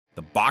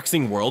The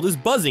boxing world is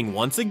buzzing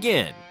once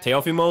again.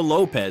 Teofimo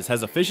Lopez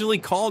has officially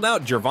called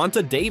out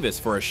Gervonta Davis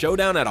for a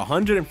showdown at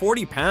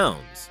 140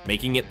 pounds,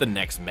 making it the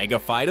next mega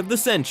fight of the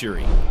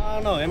century. I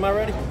don't know, am I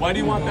ready? Why do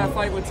you want that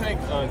fight with Tank,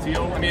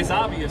 Teo? I mean, it's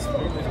obvious.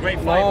 It's a great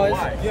fight, but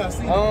why? Yeah,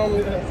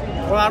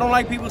 well, I don't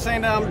like people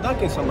saying that I'm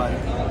dunking somebody.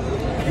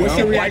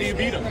 Why do you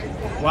beat him?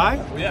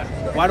 Why? Yeah.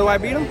 Why do I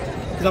beat him?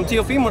 Because I'm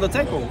Teofimo the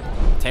Takeover.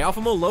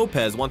 Teofimo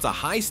Lopez wants a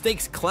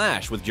high-stakes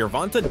clash with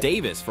Gervonta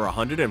Davis for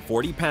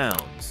 140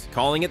 pounds,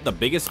 calling it the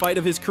biggest fight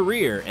of his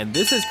career, and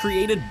this has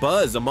created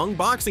buzz among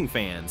boxing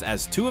fans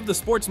as two of the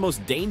sport's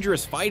most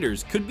dangerous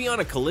fighters could be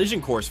on a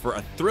collision course for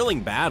a thrilling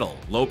battle.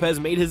 Lopez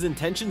made his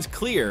intentions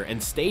clear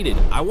and stated,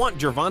 "I want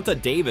Gervonta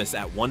Davis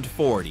at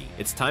 140.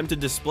 It's time to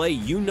display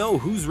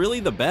who's really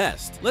the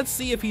best. Let's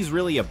see if he's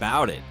really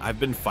about it. I've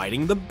been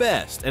fighting the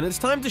best, and it's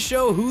time to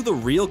show who the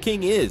real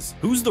king is,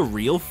 who's the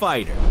real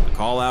fighter." The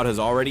call-out has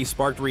already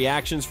sparked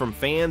reactions from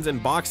fans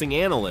and boxing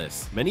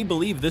analysts. Many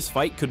believe this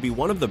fight could be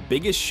one of the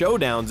biggest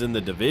showdowns in the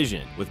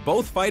division, with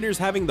both fighters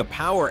having the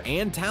power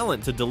and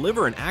talent to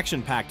deliver an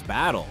action-packed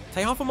battle.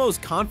 Teofimo's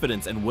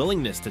confidence and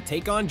willingness to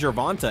take on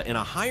Gervonta in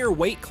a higher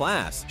weight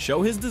class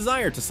show his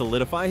desire to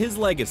solidify his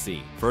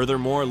legacy.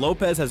 Furthermore,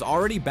 Lopez has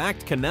already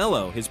backed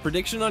Canelo. His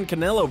prediction on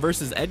Canelo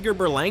versus Edgar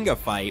Berlanga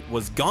fight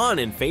was gone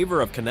in favor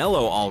of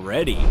Canelo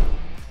already.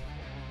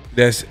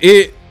 That's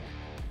it.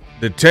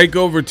 The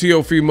takeover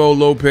Teofimo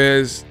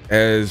Lopez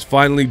has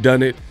finally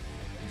done it.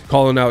 He's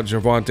calling out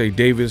Gervonta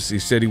Davis. He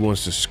said he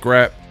wants to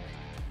scrap.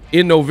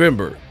 In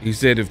November, he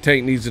said if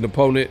Tank needs an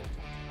opponent,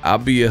 I'll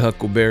be a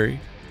Huckleberry.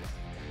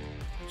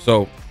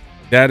 So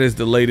that is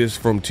the latest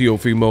from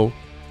Teofimo.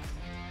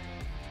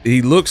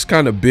 He looks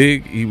kind of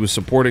big. He was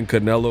supporting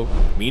Canelo.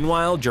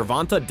 Meanwhile,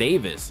 Gervonta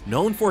Davis,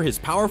 known for his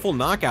powerful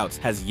knockouts,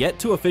 has yet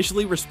to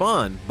officially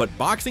respond, but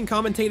boxing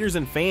commentators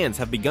and fans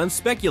have begun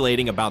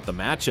speculating about the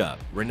matchup.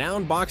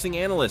 Renowned boxing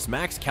analyst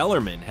Max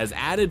Kellerman has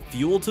added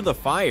fuel to the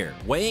fire,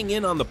 weighing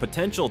in on the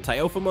potential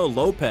Teofimo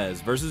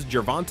Lopez versus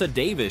Gervonta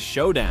Davis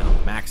showdown.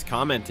 Max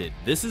commented,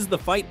 "This is the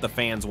fight the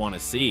fans want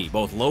to see.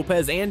 Both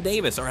Lopez and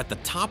Davis are at the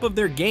top of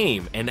their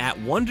game, and at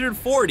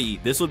 140,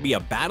 this would be a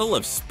battle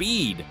of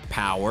speed,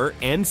 power,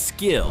 and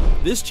skill."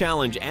 This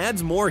challenge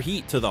adds more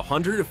heat to the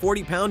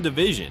 140-pound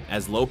division,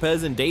 as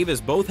Lopez and Davis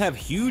both have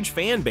huge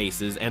fan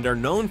bases and are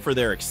known for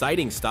their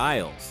exciting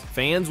styles.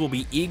 Fans will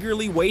be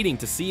eagerly waiting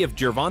to see if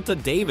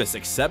Gervonta Davis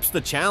accepts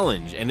the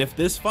challenge and if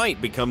this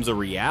fight becomes a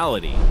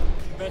reality.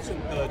 You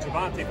mentioned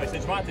Gervonta. If I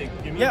said Gervonta,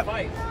 give me a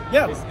fight.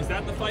 Yeah. Is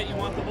that the fight you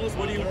want the most?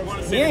 What do you want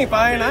to say? He ain't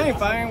fighting, I ain't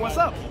fighting. What's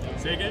up?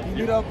 Say again?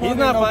 He's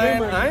not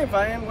fighting, I ain't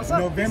fighting. What's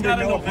up? He's got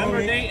a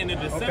November date and a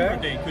December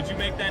date. Could you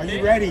make that date? Are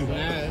you ready?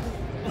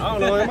 I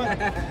don't know, am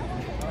I?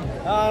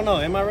 I don't know,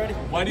 am I ready?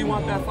 Why do you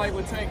want that fight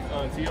with Tank,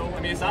 Teo?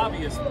 I mean, it's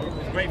obvious.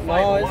 It's a great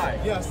fight, but why?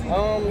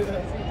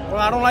 Well,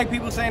 I don't like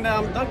people saying that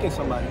I'm dunking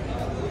somebody.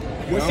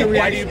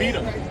 Why do you beat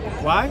him?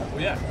 Why?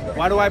 Yeah.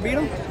 Why do I beat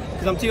him?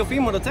 Because I'm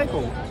Teofimo the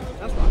Takeover.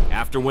 That's why.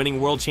 After winning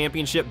World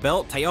Championship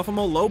belt,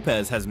 Teofimo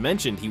Lopez has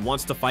mentioned he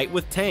wants to fight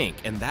with Tank,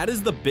 and that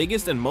is the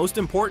biggest and most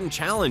important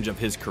challenge of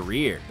his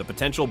career. The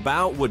potential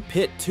bout would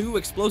pit two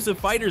explosive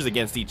fighters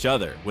against each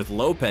other, with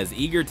Lopez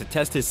eager to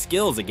test his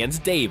skills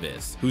against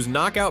Davis, whose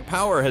knockout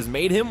power has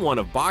made him one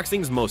of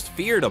boxing's most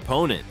feared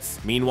opponents.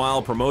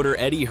 Meanwhile, promoter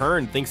Eddie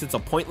Hearn thinks it's a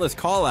pointless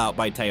call-out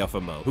by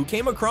Teofimo, who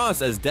came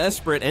across as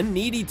desperate and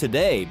needy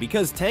today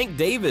because Tank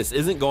Davis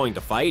isn't going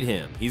to fight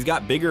him. He's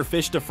got bigger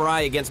fish to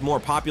fry against more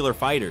popular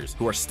fighters,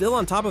 who are still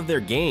on top of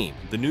their game.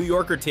 The New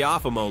Yorker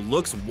Teofimo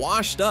looks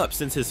washed up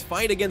since his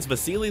fight against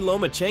Vasily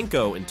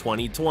Lomachenko in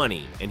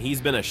 2020, and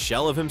he's been a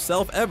shell of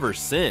himself ever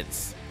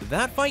since.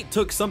 That fight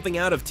took something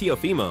out of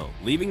Teofimo,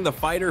 leaving the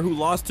fighter who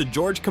lost to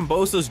George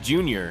Kambosos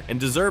Jr. and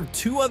deserved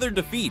two other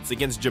defeats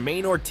against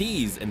Jermaine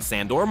Ortiz and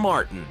Sandor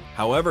Martin.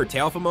 However,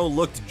 Teofimo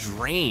looked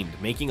drained,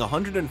 making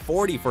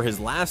 140 for his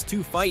last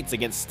two fights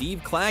against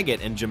Steve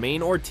Claggett and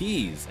Jermaine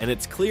Ortiz, and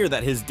it's clear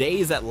that his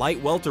days at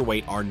light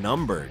welterweight are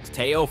numbered.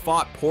 Teo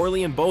fought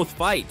poorly in both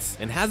fights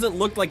and hasn't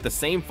looked like the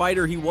same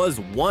fighter he was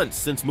once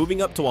since moving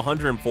up to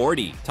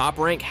 140. Top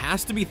Rank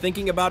has to be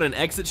thinking about an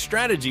exit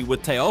strategy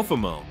with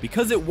Teofimo,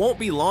 because it won't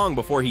be long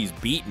before he's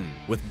beaten.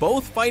 With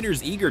both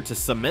fighters eager to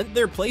cement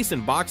their place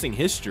in boxing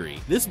history,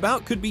 this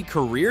bout could be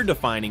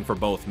career-defining for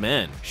both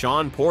men.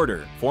 Sean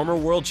Porter, former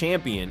world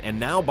champion and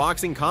now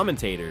boxing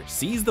commentator,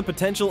 sees the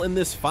potential in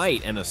this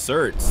fight and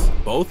asserts,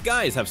 both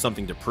guys have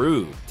something to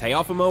prove.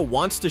 Teofimo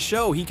wants to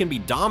show he can be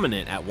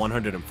dominant at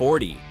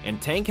 140,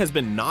 and Tank has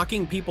been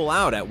knocking people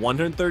out at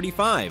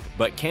 135,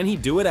 but can he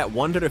do it at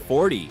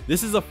 140?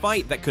 This is a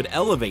fight that could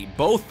elevate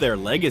both their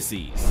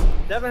legacies.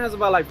 Devin has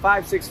about like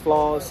 5-6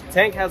 flaws.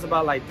 Tank has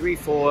about like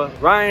 3-4.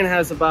 Ryan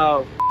has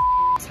about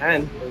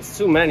 10. It's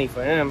too many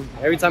for him.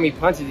 Every time he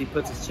punches, he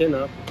puts his chin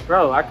up.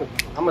 Bro, I'm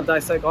gonna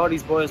dissect all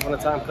these boys when the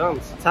time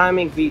comes.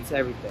 Timing beats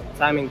everything.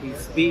 Timing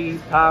beats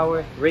speed,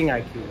 power, ring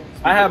IQ.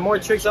 I have more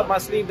tricks up my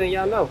sleeve than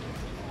y'all know.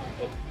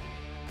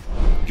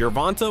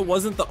 Gervonta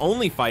wasn't the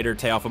only fighter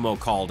Teofimo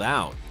called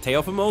out.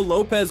 Teofimo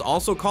Lopez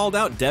also called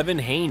out Devin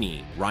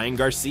Haney, Ryan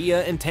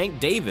Garcia, and Tank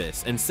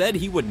Davis and said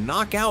he would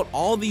knock out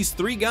all these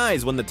 3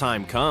 guys when the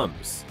time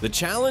comes. The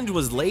challenge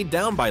was laid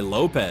down by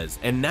Lopez,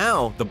 and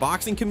now the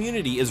boxing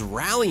community is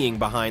rallying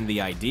behind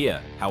the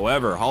idea.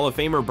 However, Hall of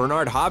Famer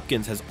Bernard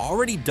Hopkins has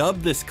already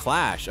dubbed this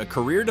clash a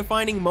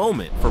career-defining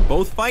moment for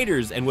both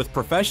fighters, and with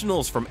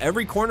professionals from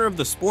every corner of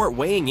the sport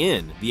weighing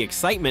in, the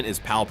excitement is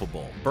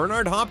palpable.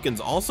 Bernard Hopkins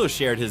also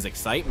shared his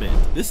excitement.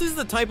 This is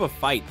the type of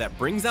fight that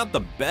brings out the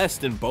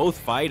best in both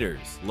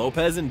fighters.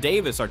 Lopez and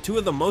Davis are 2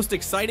 of the most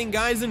exciting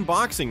guys in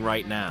boxing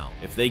right now.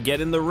 If they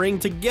get in the ring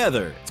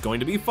together, it's going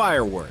to be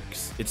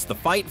fireworks. It's the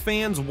fight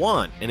fans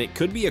want, and it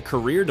could be a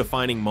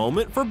career-defining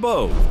moment for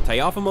both.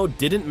 Teofimo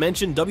didn't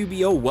mention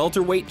WBO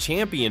welterweight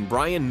champion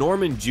Brian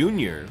Norman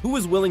Jr., who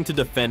was willing to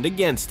defend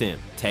against him.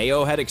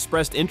 Teo had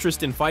expressed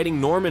interest in fighting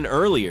Norman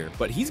earlier,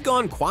 but he's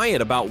gone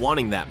quiet about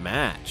wanting that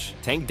match.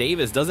 Tank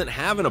Davis doesn't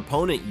have an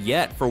opponent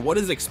yet for what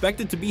is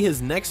expected to be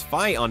his next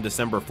fight on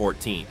December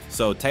 14th,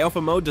 so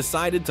Teofimo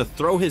decided to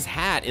throw his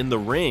hat in the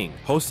ring.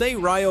 Jose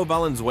Rayo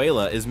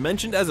Valenzuela is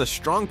mentioned as a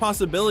strong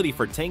possibility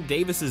for Tank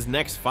Davis's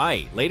next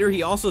fight. Later,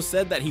 he also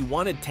said that he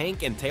wanted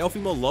Tank and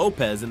Teofimo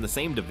Lopez in the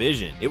same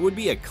division. It would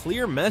be a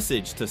clear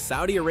message to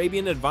Saudi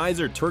Arabian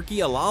advisor Turki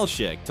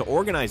Alalshik to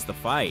organize the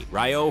fight.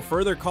 Rayo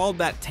further called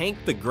that Tank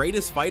the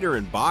greatest fighter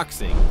in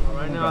boxing.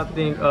 Right now, I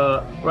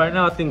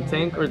think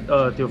Tank or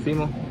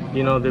Teofimo.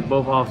 You know, they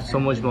both have so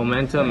much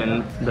momentum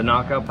and the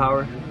knockout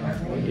power.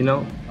 You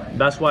know,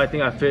 that's why I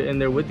think I fit in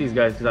there with these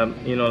guys, because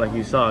I'm, you know, like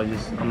you saw,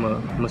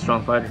 I'm a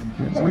strong fighter.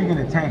 Speaking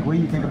of Tank, what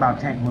do you think about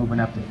Tank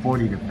moving up to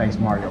 40 to face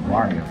Mario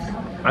Barrios?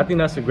 I think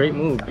that's a great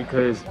move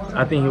because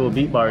I think he will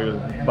beat Barrios.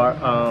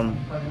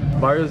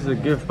 Barrios is a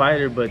good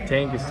fighter, but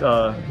Tank is,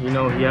 you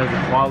know, he has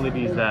the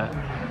qualities that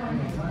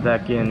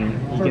he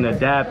can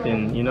adapt,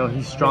 and you know,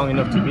 he's strong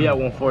enough to be at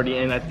 140.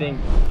 And I think,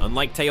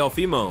 unlike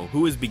Teofimo,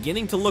 who is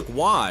beginning to look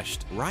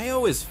washed,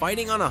 Rayo is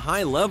fighting on a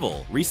high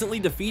level, recently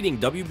defeating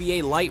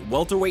WBA light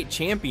welterweight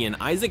champion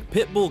Isaac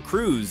Pitbull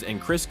Cruz and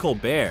Chris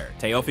Colbert.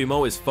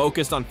 Teofimo is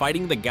focused on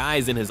fighting the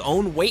guys in his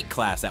own weight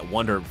class at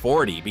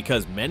 140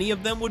 because many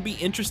of them would be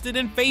interested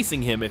in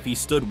facing him if he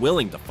stood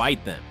willing to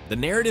fight them. The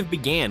narrative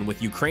began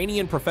with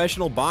Ukrainian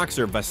professional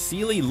boxer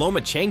Vasily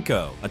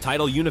Lomachenko. A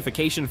title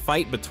unification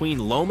fight between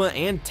Loma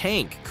and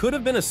Tank could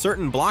have been a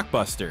certain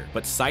blockbuster,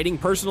 but citing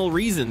personal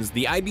reasons,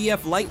 the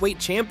IBF lightweight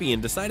champion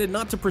decided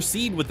not to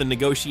proceed with the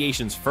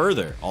negotiations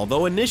further,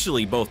 although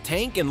initially both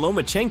Tank and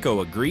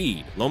Lomachenko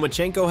agreed.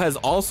 Lomachenko has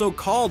also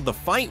called the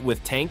fight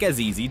with Tank as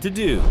easy to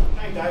do.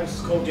 Tank Davis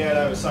has called you out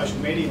over social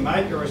media,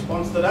 mate. Your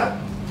response to that?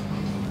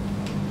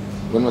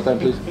 One more time,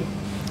 please.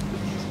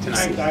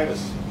 Tank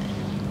Davis.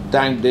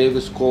 Tank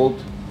Davis called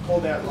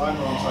out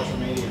Loma on social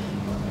media.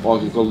 Oh,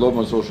 he called Loma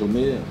on social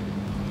media?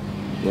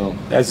 Well,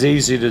 that's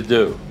easy to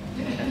do,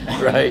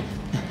 right?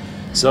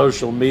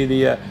 Social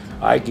media,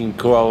 I can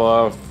call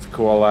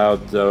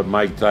out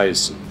Mike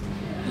Tyson.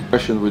 the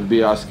question would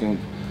be asking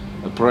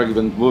a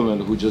pregnant woman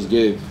who just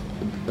gave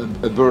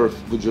a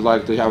birth, would you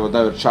like to have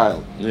another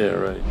child? Yeah,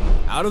 right.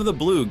 Out of the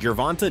blue,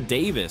 Gervonta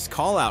Davis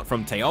call out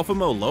from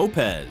Teofimo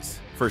Lopez.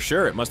 For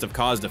sure, it must have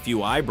caused a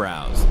few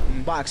eyebrows.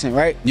 Boxing,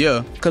 right?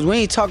 Yeah. Because we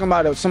ain't talking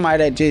about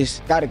somebody that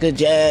just got a good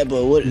jab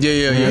or what.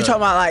 Yeah. We're talking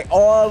about like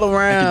all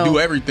around. They can do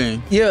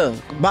everything. Yeah,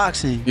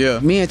 boxing. Yeah.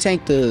 Me and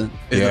Tank the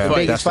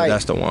biggest fight.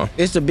 That's the one.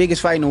 It's the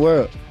biggest fight in the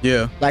world.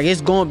 Yeah. Like it's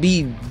gonna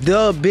be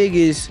the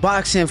biggest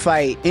boxing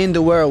fight in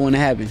the world when it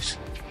happens.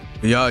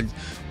 Y'all,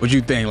 what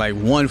you think? Like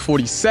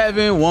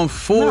 147,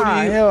 140?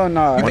 Nah, hell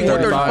no. You think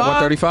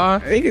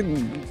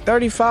 135?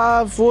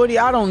 35, 40,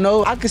 I don't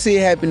know. I could see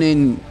it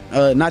happening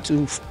not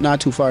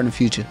too far in the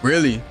future.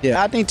 Really?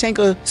 Yeah. I think Tank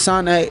will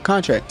sign that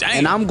contract. Dang.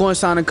 And I'm going to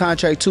sign a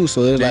contract too,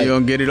 so it's Then like... you're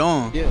going to get it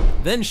on. Yeah.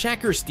 Then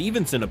Shakur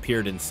Stevenson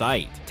appeared in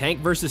sight. Tank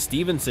versus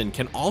Stevenson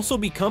can also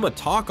become a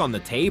talk on the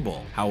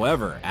table.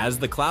 However, as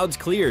the clouds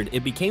cleared,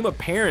 it became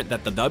apparent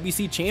that the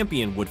WC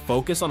champion would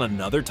focus on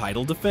another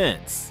title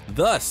defense.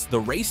 Thus, the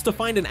race to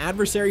find an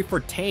adversary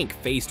for Tank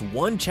faced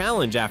one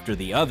challenge after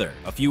the other.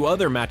 A few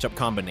other matchup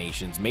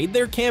combinations made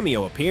their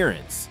cameo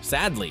appearance.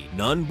 Sadly,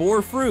 none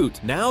bore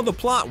fruit. Now the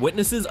plot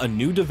witnesses a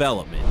new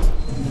development.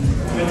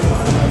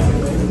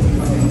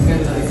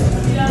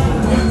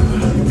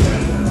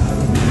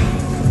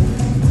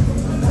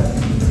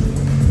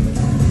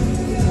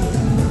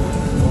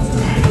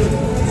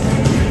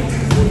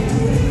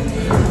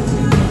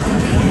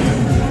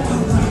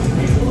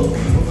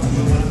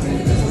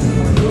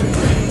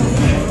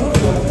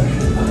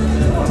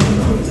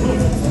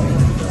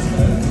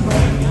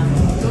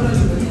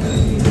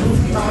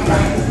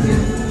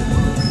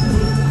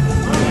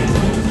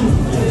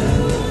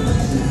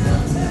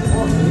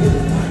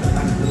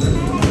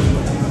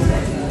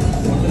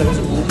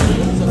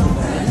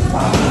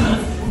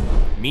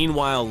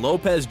 Meanwhile,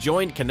 Lopez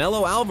joined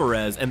Canelo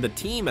Alvarez and the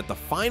team at the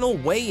final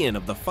weigh-in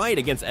of the fight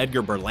against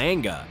Edgar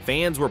Berlanga.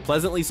 Fans were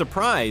pleasantly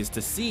surprised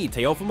to see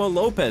Teofimo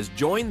Lopez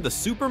join the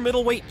super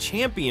middleweight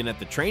champion at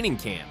the training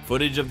camp.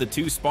 Footage of the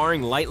two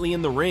sparring lightly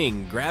in the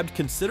ring grabbed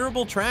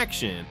considerable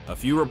traction. A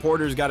few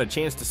reporters got a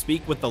chance to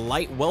speak with the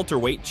light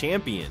welterweight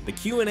champion. The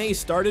Q&A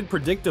started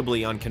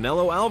predictably on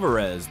Canelo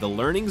Alvarez, the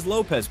learnings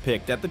Lopez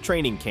picked at the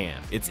training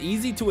camp. It's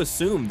easy to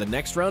assume the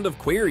next round of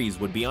queries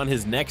would be on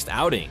his next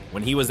outing.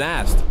 When he was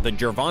asked, "The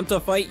Gervonta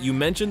fight, you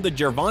mentioned the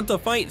Gervonta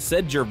fight,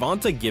 said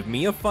Gervonta give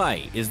me a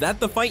fight. Is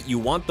that the fight you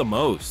want the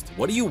most?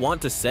 What do you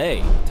want to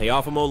say?"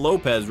 Teofimo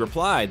Lopez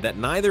replied that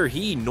neither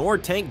he nor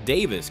Tank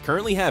Davis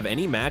currently have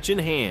any match in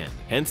hand.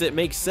 Hence it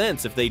makes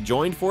sense if they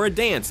joined for a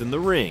dance in the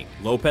ring.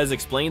 Lopez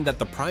explained that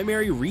the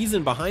primary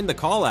reason behind the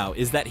call-out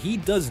is that he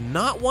does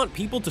not want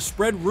people to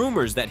spread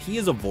rumors that he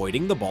is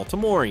avoiding the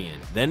Baltimorean.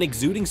 Then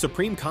exuding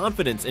supreme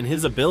confidence in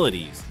his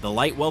abilities, the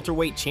light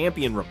welterweight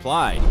champion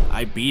replied,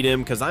 "I beat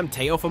him because I'm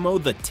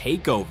Teofimo the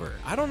Takeover."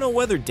 I don't know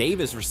whether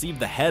Davis received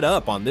the head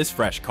up on this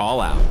fresh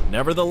call-out.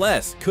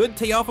 Nevertheless, could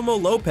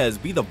Teofimo Lopez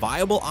be the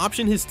viable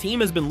option his team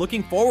has been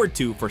looking forward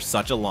to for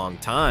such a long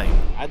time?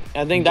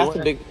 I think that's a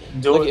big.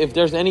 Like, if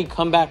there's any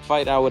comeback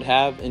fight I would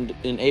have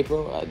in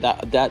April,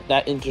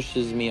 that interests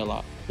me a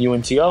lot. You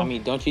and Tio? I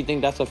mean, don't you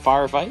think that's a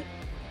fire fight?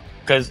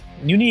 Because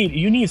you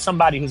need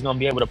somebody who's going to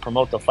be able to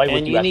promote the fight with you.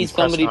 And you need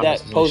somebody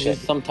that poses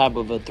some type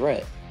of a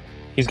threat.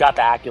 He's got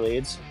the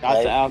accolades.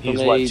 He's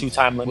what,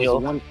 two-time lineal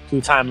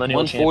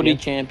 140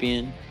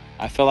 champion.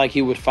 I feel like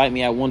he would fight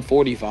me at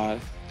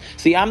 145.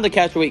 See, I'm the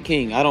catchweight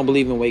king. I don't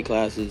believe in weight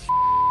classes.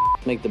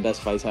 Make the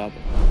best fights happen.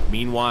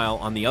 Meanwhile,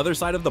 on the other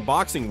side of the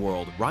boxing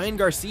world, Ryan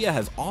Garcia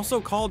has also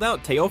called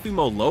out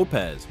Teofimo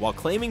Lopez while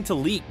claiming to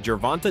leak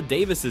Gervonta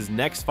Davis's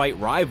next fight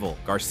rival.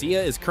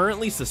 Garcia is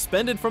currently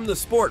suspended from the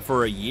sport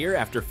for a year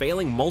after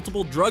failing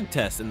multiple drug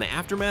tests in the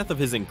aftermath of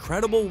his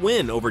incredible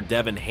win over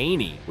Devin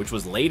Haney, which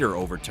was later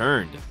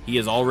overturned. He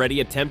is already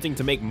attempting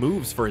to make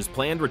moves for his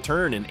planned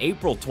return in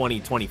April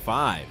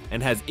 2025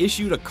 and has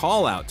issued a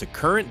call-out to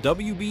current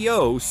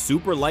WBO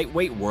super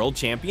lightweight world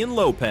champion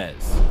Lopez.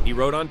 He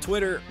wrote on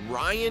Twitter,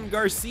 "Ryan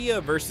Garcia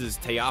versus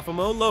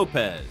Teofimo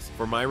Lopez.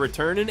 For my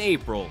return in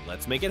April,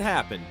 let's make it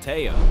happen,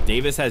 Teo."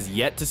 Davis has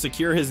yet to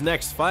secure his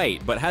next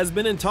fight, but has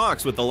been in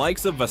talks with the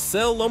likes of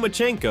Vasyl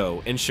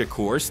Lomachenko and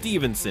Shakur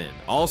Stevenson.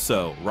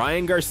 Also,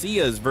 Ryan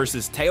Garcia's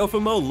versus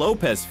Teofimo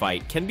Lopez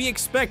fight can be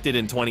expected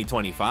in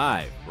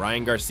 2025.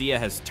 Ryan Garcia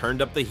has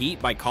turned up the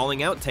heat by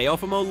calling out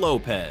Teofimo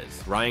Lopez.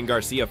 Ryan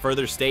Garcia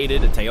further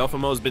stated,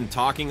 "Teofimo's been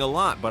talking a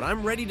lot, but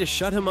I'm ready to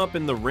shut him up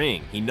in the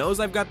ring. He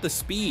knows I've got the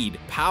speed,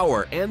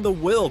 power, and the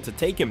will to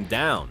take him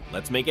down.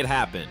 Let's make it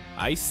happen.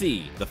 I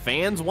see. The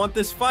fans want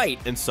this fight,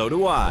 and so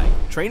do I."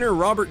 Trainer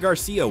Robert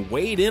Garcia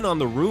weighed in on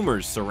the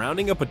rumors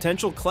surrounding a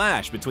potential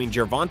clash between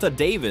Gervonta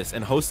Davis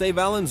and Jose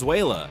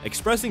Valenzuela,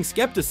 expressing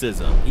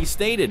skepticism. He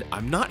stated,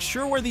 "I'm not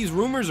sure where these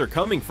rumors are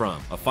coming from.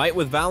 A fight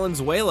with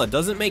Valenzuela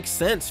doesn't make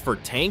sense for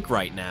Tank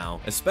right now,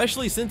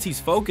 especially since he's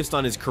focused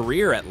on his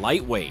career at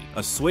lightweight.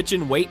 A switch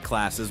in weight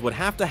classes would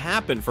have to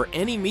happen for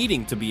any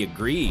meeting to be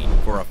agreed.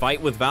 For a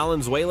fight with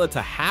Valenzuela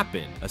to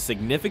happen, a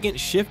significant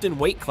shift in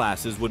weight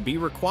classes would be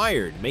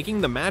required,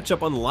 making the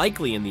matchup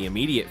unlikely in the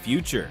immediate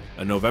future.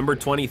 A November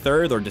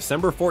 23rd or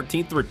December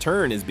 14th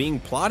return is being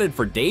plotted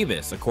for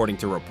Davis, according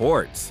to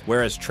reports,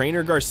 whereas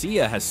trainer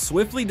Garcia has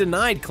swiftly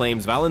denied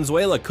claims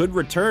Valenzuela could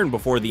return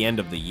before the end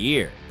of the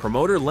year.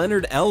 Promoter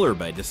Leonard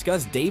Ellerby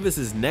discussed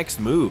Davis's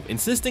next move,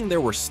 insisting there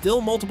were still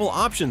multiple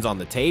options on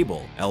the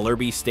table.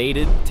 Ellerby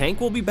stated,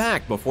 "Tank will be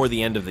back before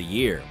the end of the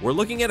year. We're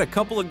looking at a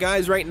couple of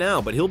guys right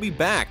now, but he'll be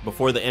back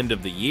before the end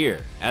of the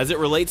year." As it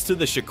relates to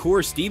the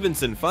Shakur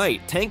Stevenson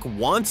fight, Tank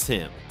wants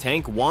him.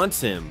 Tank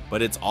wants him,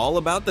 but it's all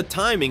about the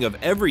timing of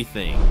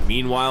everything.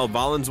 Meanwhile,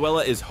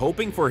 Valenzuela is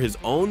hoping for his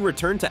own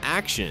return to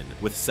action,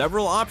 with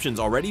several options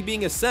already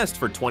being assessed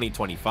for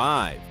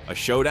 2025. A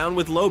showdown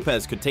with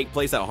Lopez could take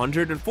place at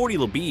 140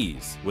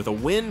 lbs, with a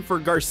win for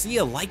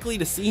Garcia likely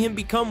to see him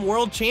become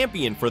world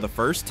champion for the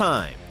first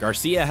time.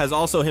 Garcia has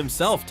also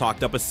himself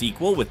talked up a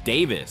sequel with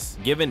Davis,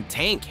 given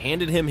Tank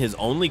handed him his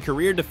only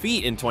career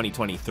defeat in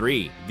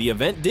 2023. The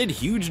event did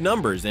huge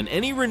numbers, and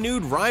any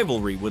renewed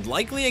rivalry would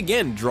likely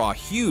again draw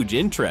huge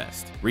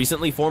interest.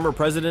 Recently, former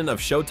president of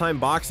Showtime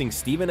Boxing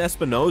Steven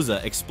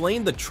Espinoza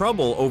explained the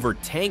trouble over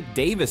Tank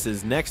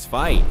Davis's next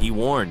fight. He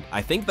warned,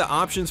 "I think the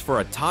options for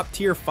a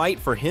top-tier fight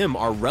for him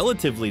are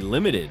relatively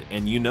limited,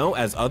 and you know,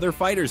 as other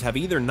fighters have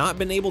either not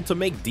been able to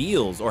make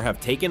deals or have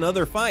taken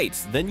other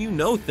fights, then you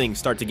know things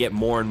start to get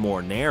more and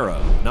more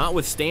narrow."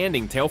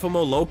 Notwithstanding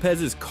Teofimo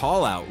Lopez's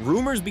call-out,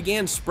 rumors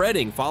began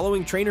spreading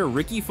following trainer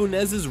Ricky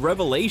Funez's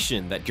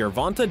revelation that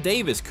Gervonta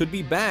Davis could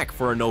be back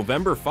for a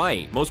November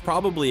fight, most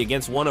probably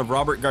against one of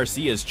Robert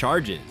Garcia's Garcia's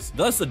charges.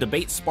 Thus, a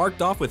debate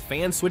sparked off with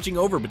fans switching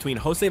over between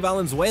Jose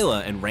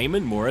Valenzuela and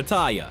Raymond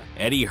Muratalla.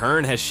 Eddie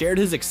Hearn has shared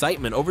his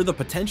excitement over the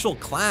potential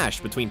clash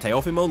between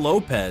Teofimo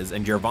Lopez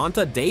and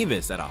Gervonta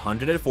Davis at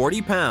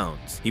 140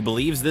 pounds. He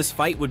believes this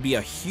fight would be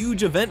a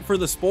huge event for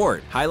the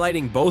sport,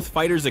 highlighting both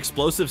fighters'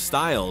 explosive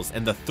styles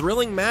and the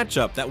thrilling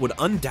matchup that would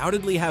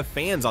undoubtedly have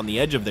fans on the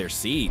edge of their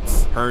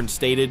seats. Hearn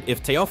stated,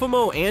 "If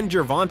Teofimo and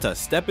Gervonta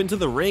step into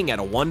the ring at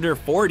a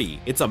 140,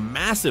 it's a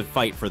massive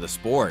fight for the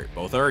sport.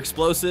 Both are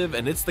explosive,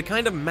 and it's the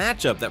kind of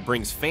matchup that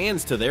brings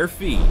fans to their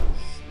feet."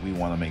 We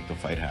want to make the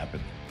fight happen.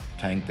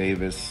 Tank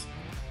Davis,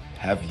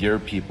 have your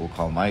people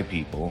call my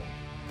people,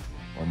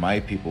 or my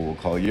people will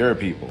call your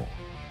people.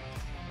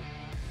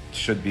 It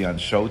should be on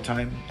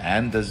Showtime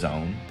and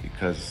DAZN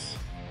because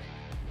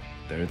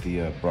they're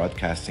the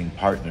broadcasting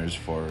partners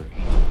for.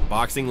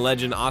 Boxing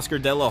legend Oscar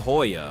De La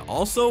Hoya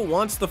also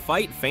wants the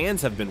fight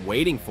fans have been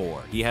waiting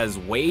for. He has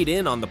weighed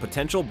in on the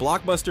potential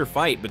blockbuster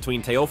fight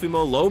between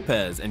Teofimo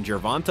Lopez and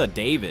Gervonta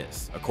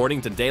Davis.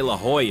 According to De La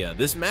Hoya,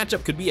 this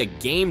matchup could be a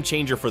game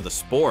changer for the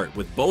sport,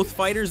 with both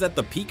fighters at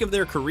the peak of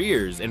their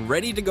careers and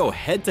ready to go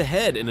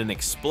head-to-head in an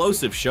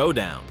explosive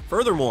showdown.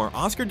 Furthermore,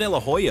 Oscar De La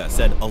Hoya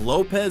said a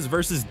Lopez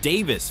versus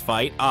Davis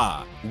fight,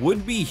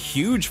 would be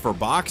huge for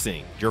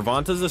boxing.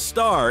 Gervonta's a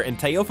star and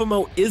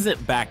Teofimo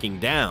isn't backing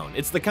down.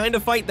 It's the kind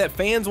of fight that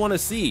fans want to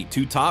see,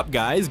 two top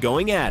guys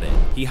going at it.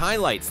 He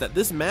highlights that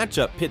this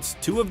matchup pits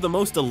two of the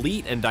most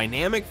elite and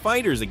dynamic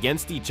fighters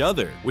against each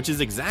other, which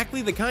is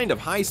exactly the kind of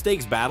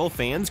high-stakes battle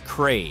fans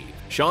crave.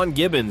 Sean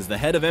Gibbons, the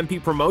head of MP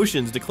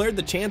Promotions, declared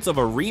the chance of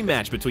a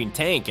rematch between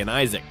Tank and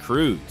Isaac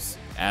Cruz.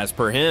 As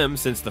per him,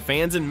 since the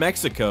fans in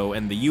Mexico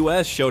and the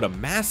US showed a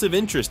massive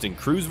interest in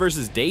Cruz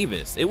versus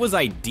Davis, it was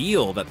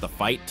ideal that the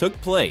fight took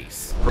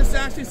place. I just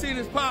actually seen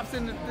his pops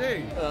in the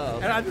thing,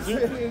 and I just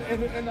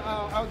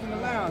I was in the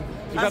lounge.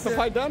 You got the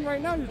fight done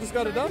right now? You just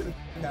got it done?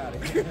 Got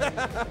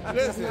it.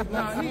 Listen,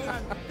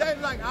 they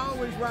like, I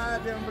always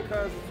ride them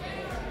because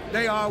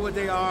they are what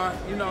they are,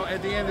 you know,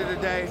 at the end of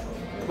the day.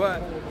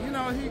 But, you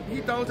know,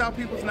 he throws out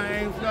people's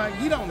names. Like,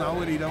 he don't know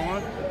what he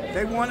doing.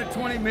 They wanted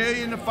 $20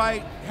 million to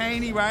fight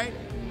Haney, right?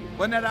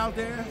 Wasn't that out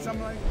there?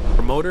 Something like that?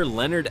 Promoter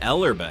Leonard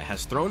Ellerbe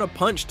has thrown a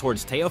punch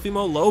towards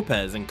Teofimo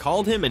Lopez and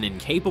called him an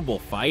incapable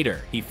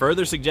fighter. He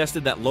further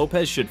suggested that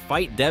Lopez should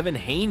fight Devin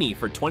Haney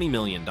for $20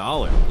 million.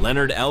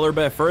 Leonard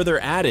Ellerbe further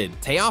added,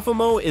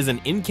 "Teofimo is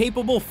an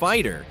incapable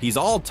fighter. He's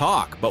all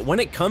talk, but when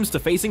it comes to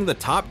facing the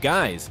top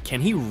guys, can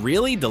he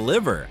really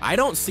deliver? I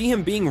don't see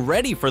him being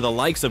ready for the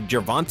likes of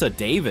Gervonta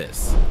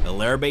Davis."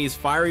 Ellerbe's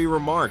fiery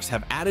remarks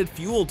have added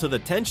fuel to the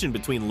tension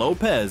between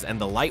Lopez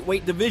and the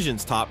lightweight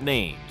division's top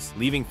names,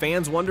 leaving fans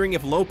wondering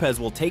if Lopez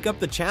will take up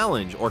the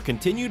challenge or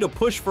continue to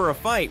push for a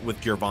fight with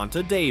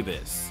Gervonta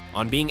Davis.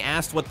 On being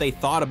asked what they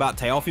thought about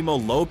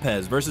Teofimo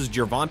Lopez versus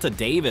Gervonta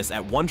Davis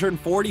at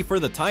 140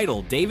 for the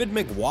title, David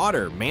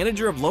McWater,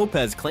 manager of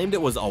Lopez, claimed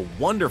it was a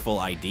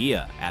wonderful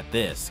idea. At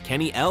this,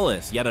 Kenny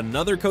Ellis, yet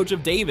another coach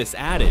of Davis,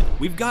 added,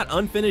 "We've got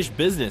unfinished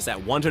business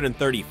at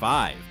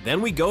 135, then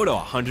we go to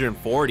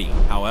 140.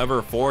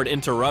 However, Ford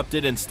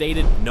interrupted and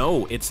stated,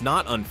 "No, it's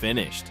not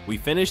unfinished. We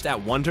finished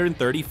at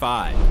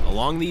 135.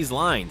 Along these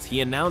lines,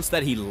 he announced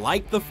that he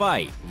liked the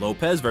fight,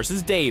 Lopez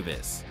versus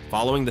Davis.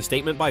 Following the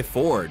statement by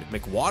Ford,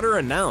 McWater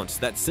announced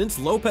that since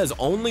Lopez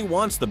only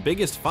wants the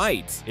biggest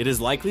fights, it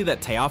is likely that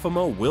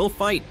Teofimo will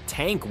fight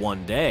Tank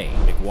one day.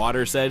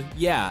 McWater said,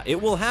 "Yeah,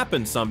 it will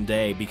happen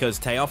someday because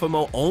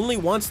Teofimo only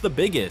wants the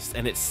biggest,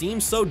 and it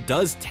seems so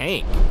does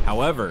Tank."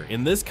 However,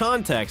 in this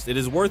context, it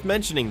is worth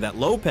mentioning that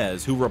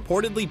Lopez, who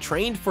reportedly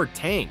trained for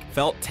Tank,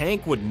 felt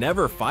Tank would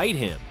never fight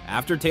him.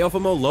 After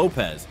Teofimo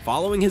Lopez,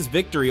 following his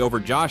victory over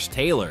Josh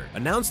Taylor,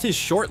 announced his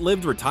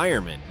short-lived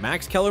retirement,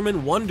 Max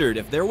Kellerman wondered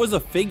if there was a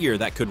figure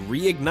that could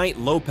reignite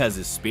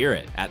Lopez's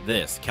spirit. At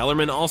this,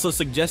 Kellerman also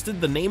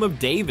suggested the name of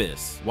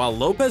Davis. While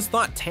Lopez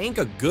thought Tank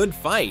a good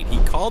fight, he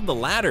called the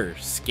latter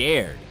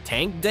scared.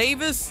 Tank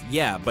Davis?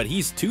 Yeah, but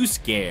he's too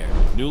scared.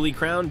 Newly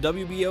crowned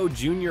WBO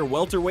junior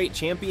welterweight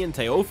champion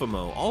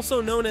Teofimo, also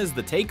known as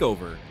The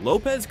Takeover,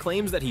 Lopez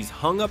claims that he's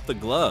hung up the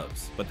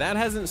gloves, but that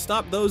hasn't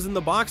stopped those in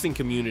the boxing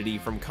community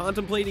from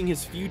contemplating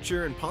his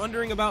future and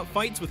pondering about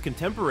fights with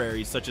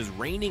contemporaries such as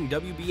reigning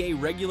WBA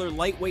regular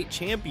lightweight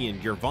champion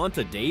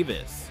Gervonta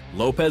Davis.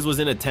 Lopez was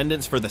in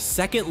attendance for the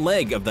second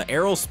leg of the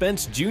Errol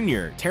Spence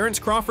Jr. Terrence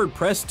Crawford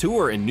Press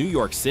Tour in New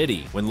York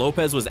City. When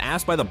Lopez was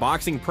asked by the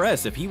boxing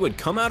press if he would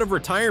come out of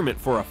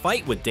retirement for a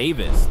fight with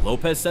Davis,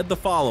 Lopez said the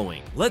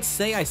following, "Let's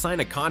say I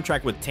sign a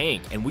contract with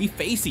Tank and we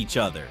face each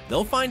other.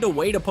 They'll find a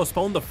way to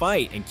postpone the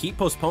fight and keep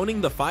postponing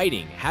the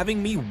fighting,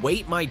 having me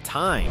wait my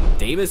time."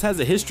 Davis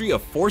has a history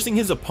of forcing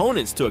his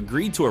opponents to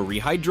agree to a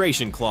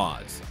rehydration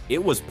clause.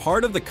 It was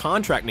part of the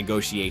contract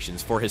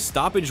negotiations for his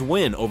stoppage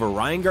win over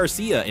Ryan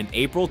Garcia in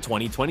April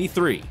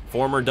 2023.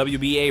 Former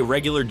WBA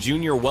regular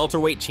junior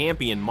welterweight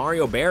champion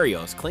Mario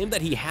Barrios claimed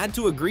that he had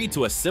to agree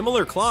to a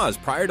similar clause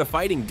prior to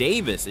fighting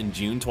Davis in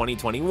June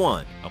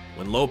 2021.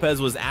 When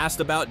Lopez was asked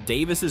about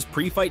Davis's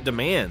pre-fight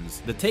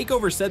demands, The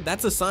Takeover said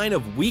that's a sign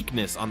of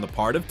weakness on the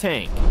part of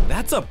Tank.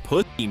 "That's a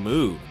pussy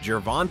move.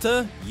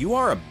 Gervonta, you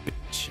are a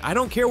match. I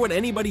don't care what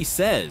anybody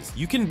says.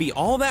 You can be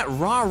all that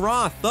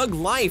rah-rah thug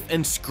life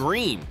and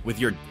scream with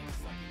your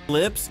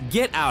lips.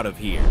 Get out of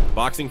here.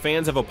 Boxing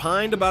fans have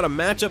opined about a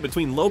matchup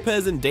between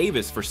Lopez and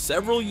Davis for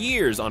several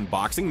years on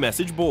boxing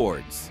message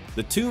boards.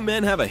 The two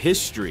men have a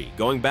history,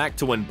 going back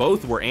to when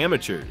both were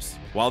amateurs.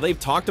 While they've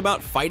talked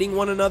about fighting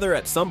one another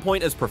at some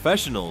point as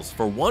professionals,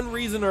 for one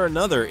reason or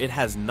another, it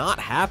has not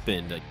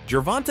happened.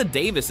 Gervonta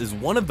Davis is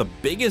one of the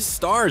biggest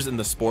stars in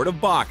the sport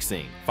of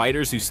boxing.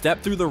 Fighters who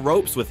step through the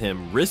ropes with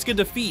him risk a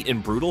defeat in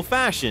brutal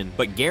fashion,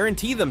 but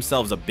guarantee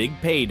themselves a big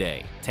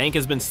payday. Tank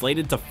has been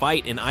slated to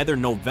fight in either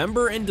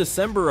November and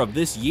December of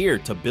this year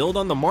to build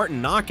on the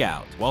Martin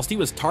knockout, whilst he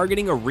was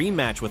targeting a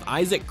rematch with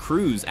Isaac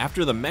Cruz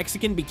after the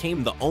Mexican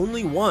became the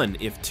only one,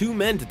 if two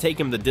men, to take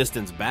him the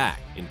distance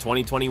back. In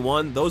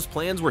 2021, those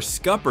plans were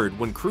scuppered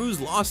when Cruz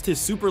lost his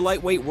super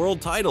lightweight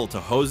world title to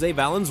Jose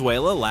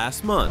Valenzuela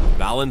last month.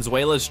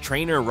 Valenzuela's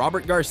trainer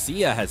Robert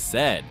Garcia has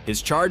said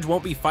his charge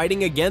won't be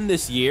fighting again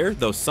this year,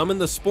 though some in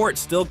the sport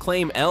still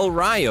claim El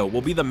Rayo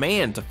will be the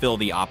man to fill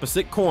the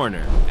opposite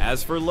corner.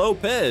 As for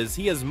Lopez,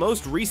 he has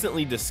most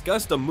recently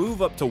discussed a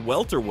move up to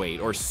welterweight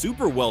or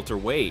super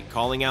welterweight,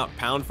 calling out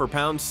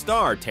pound-for-pound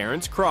star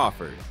Terrence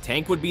Crawford.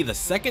 Tank would be the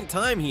second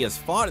time he has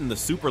fought in the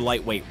super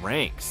lightweight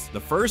ranks, the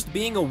first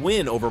being a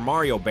win over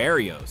Mario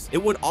Barrios.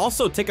 It would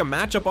also take a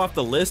matchup off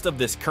the list of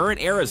this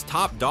current era's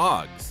top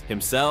dogs: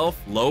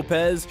 himself,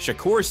 Lopez,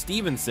 Shakur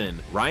Stevenson,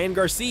 Ryan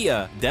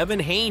Garcia,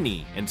 Devin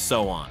Haney, and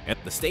so on.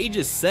 The stage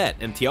is set,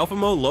 and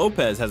Teofimo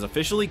Lopez has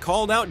officially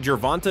called out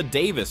Gervonta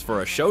Davis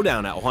for a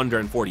showdown at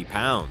 140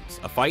 pounds,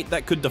 a fight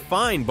that could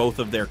define both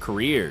of their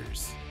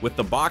careers. With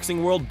the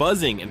boxing world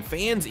buzzing and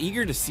fans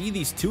eager to see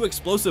these two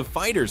explosive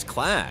fighters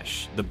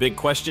clash, the big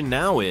question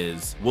now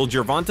is, will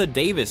Gervonta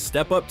Davis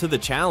step up to the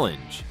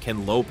challenge?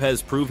 Can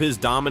Lopez prove his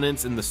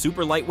dominance in the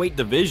super lightweight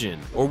division?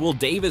 Or will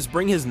Davis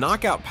bring his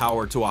knockout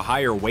power to a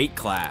higher weight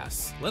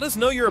class? Let us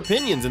know your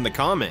opinions in the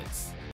comments.